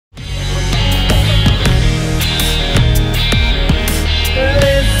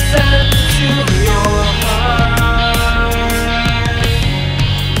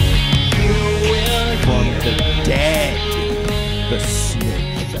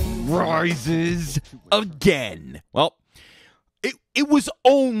rises again. Well, it was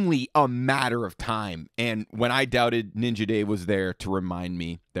only a matter of time. And when I doubted, Ninja Dave was there to remind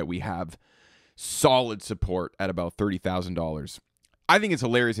me that we have solid support at about $30,000. I think it's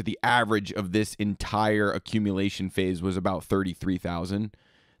hilarious that the average of this entire accumulation phase was about 33,000.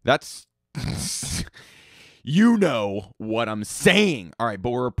 That's, you know what I'm saying. All right,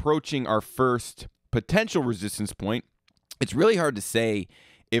 but we're approaching our first potential resistance point. It's really hard to say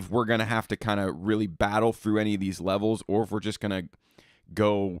if we're going to have to kind of really battle through any of these levels or if we're just going to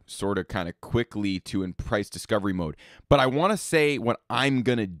go sort of kind of quickly to in price discovery mode. But I want to say what I'm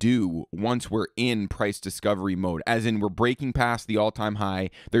going to do once we're in price discovery mode, as in we're breaking past the all-time high.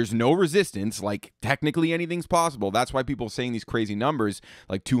 There's no resistance. Like, technically anything's possible. That's why people are saying these crazy numbers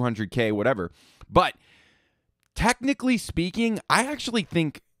like 200K, whatever. But technically speaking, I actually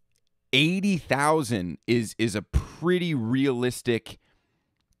think 80,000 is a pretty realistic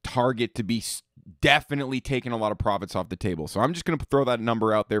target to be definitely taking a lot of profits off the table. So I'm just going to throw that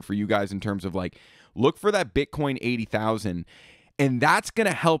number out there for you guys in terms of, like, look for that Bitcoin 80,000, and that's going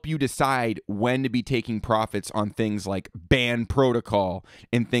to help you decide when to be taking profits on things like Band Protocol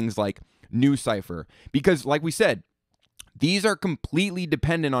and things like NuCypher. Because like we said, these are completely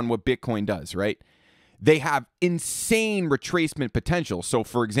dependent on what Bitcoin does, right? They have insane retracement potential. So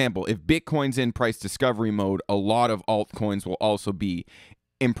for example, if Bitcoin's in price discovery mode, a lot of altcoins will also be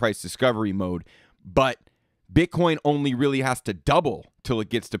in price discovery mode, but Bitcoin only really has to double till it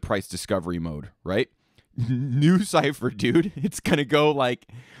gets to price discovery mode, right? NuCypher, dude, it's gonna go like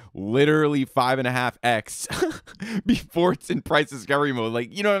literally 5.5x before it's in price discovery mode.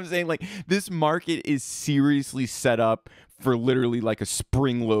 Like, you know what I'm saying? Like, this market is seriously set up for literally like a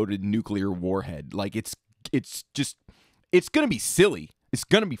spring-loaded nuclear warhead. Like, it's gonna be silly. It's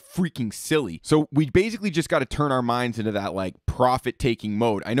going to be freaking silly. So we basically just got to turn our minds into that, like, profit-taking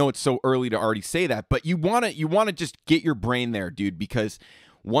mode. I know it's so early to already say that, but you want to just get your brain there, dude, because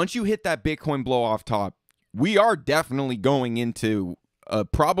once you hit that Bitcoin blow off top, we are definitely going into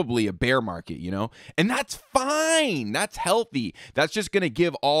probably a bear market, you know? And that's fine. That's healthy. That's just going to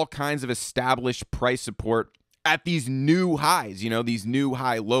give all kinds of established price support at these new highs, you know, these new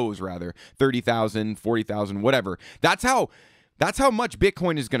high lows, rather, 30,000, 40,000, whatever. That's how much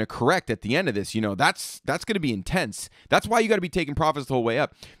Bitcoin is going to correct at the end of this. You know, that's going to be intense. That's why you got to be taking profits the whole way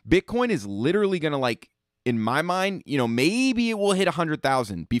up. Bitcoin is literally going to, like, in my mind, you know, maybe it will hit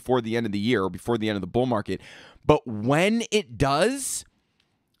 100,000 before the end of the year or before the end of the bull market. But when it does,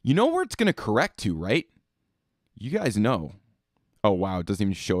 you know where it's going to correct to, right? You guys know. Oh, wow. It doesn't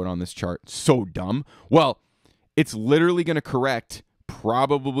even show it on this chart. So dumb. Well, it's literally going to correct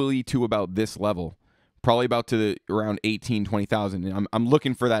probably to about this level. Probably about to around 18, 20,000. And I'm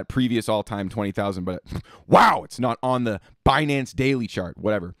looking for that previous all-time 20,000, but wow, it's not on the Binance daily chart,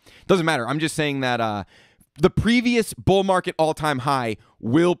 whatever. Doesn't matter. I'm just saying that the previous bull market all-time high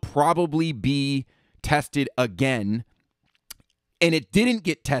will probably be tested again. And it didn't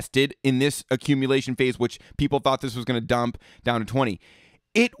get tested in this accumulation phase, which people thought this was going to dump down to 20.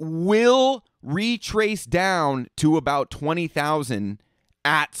 It will retrace down to about 20,000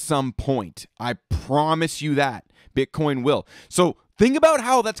 at some point. I promise you that. Bitcoin will. So think about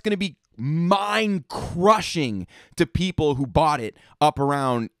how that's going to be mind-crushing to people who bought it up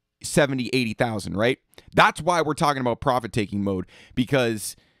around 70, 80,000, right? That's why we're talking about profit-taking mode,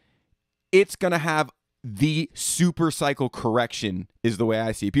 because it's going to have the super cycle correction is the way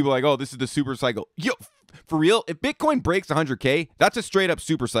I see it. People are like, oh, this is the super cycle. Yo, for real, if Bitcoin breaks 100K, that's a straight up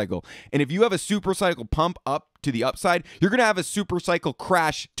super cycle. And if you have a super cycle pump up to the upside, you're going to have a super cycle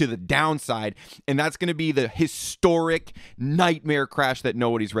crash to the downside. And that's going to be the historic nightmare crash that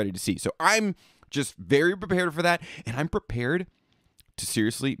nobody's ready to see. So I'm just very prepared for that. And I'm prepared to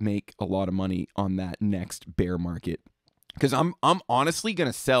seriously make a lot of money on that next bear market. Because I'm honestly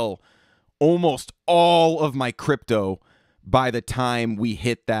going to sell almost all of my crypto by the time we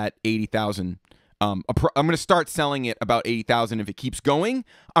hit that 80,000. I'm going to start selling it about 80,000. If it keeps going,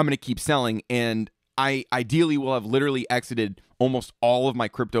 I'm going to keep selling. And I ideally will have literally exited almost all of my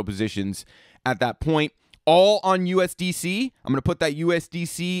crypto positions at that point, all on USDC. I'm going to put that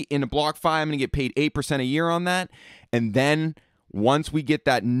USDC in a BlockFi. I'm going to get paid 8% a year on that. And then once we get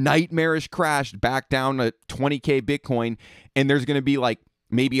that nightmarish crash back down to 20K Bitcoin, and there's going to be like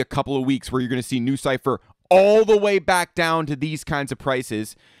maybe a couple of weeks where you're going to see NuCypher all the way back down to these kinds of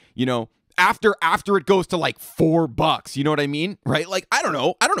prices, you know, after it goes to like $4, you know what I mean? Right? Like, I don't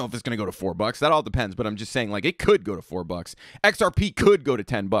know if it's going to go to $4. That all depends, but I'm just saying, like, it could go to $4. XRP could go to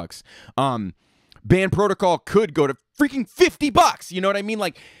 $10. Band Protocol could go to freaking $50. You know what I mean?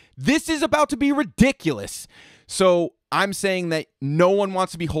 Like, this is about to be ridiculous. So I'm saying that no one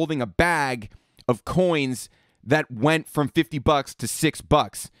wants to be holding a bag of coins that went from $50 to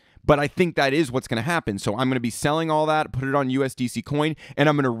 $6. But I think that is what's going to happen. So I'm going to be selling all that, put it on USDC coin, and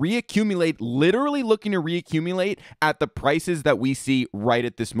I'm going to reaccumulate, literally looking to reaccumulate at the prices that we see right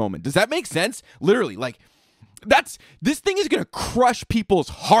at this moment. Does that make sense? Literally, like, this thing is going to crush people's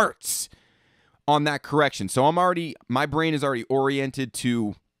hearts on that correction. So my brain is already oriented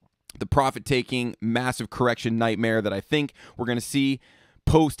to the profit-taking, massive correction nightmare that I think we're going to see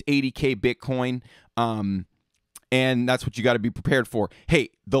post 80K Bitcoin. And that's what you got to be prepared for. Hey,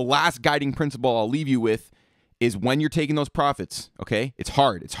 the last guiding principle I'll leave you with is when you're taking those profits, okay? It's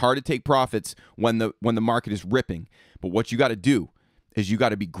hard. It's hard to take profits when the market is ripping. But what you got to do is you got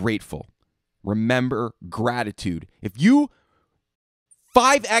to be grateful. Remember gratitude. If you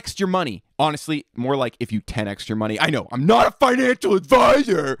 5x your money, honestly, more like if you 10x your money. I know, I'm not a financial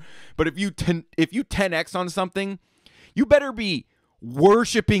advisor, but if you 10x on something, you better be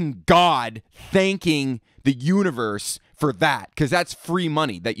worshiping God, thanking the universe for that, because that's free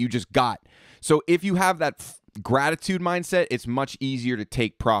money that you just got. So if you have that gratitude mindset, it's much easier to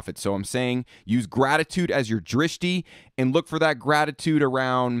take profit. So I'm saying use gratitude as your drishti and look for that gratitude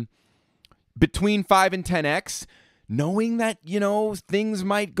around between 5 and 10x, knowing that, things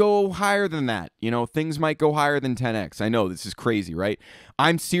might go higher than that. Things might go higher than 10x. I know this is crazy, right?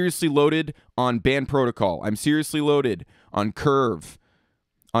 I'm seriously loaded on Band Protocol. I'm seriously loaded on Curve,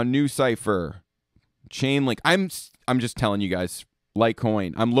 on NuCypher, Chainlink. I'm just telling you guys,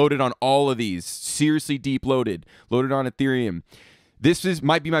 Litecoin. I'm loaded on all of these. Seriously deep loaded. Loaded on Ethereum. This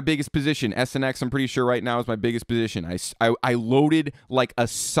might be my biggest position. SNX, I'm pretty sure right now is my biggest position. I loaded like a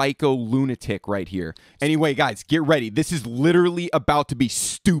psycho lunatic right here. Anyway, guys, get ready. This is literally about to be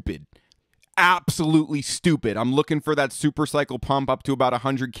stupid. Absolutely stupid. I'm looking for that super cycle pump up to about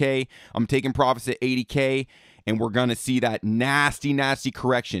 100K. I'm taking profits at 80K, and we're going to see that nasty, nasty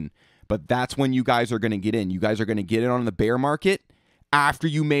correction. But that's when you guys are going to get in. You guys are going to get in on the bear market after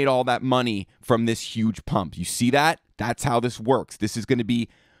you made all that money from this huge pump. You see that? That's how this works. This is going to be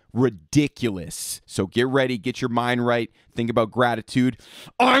ridiculous. So get ready, get your mind right, think about gratitude.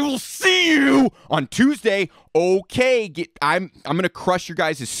 I will see you on Tuesday. Okay, I'm going to crush your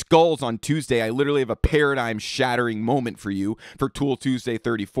guys' skulls on Tuesday. I literally have a paradigm shattering moment for you for Tool Tuesday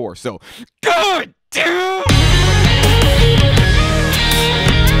 34. So, good damn.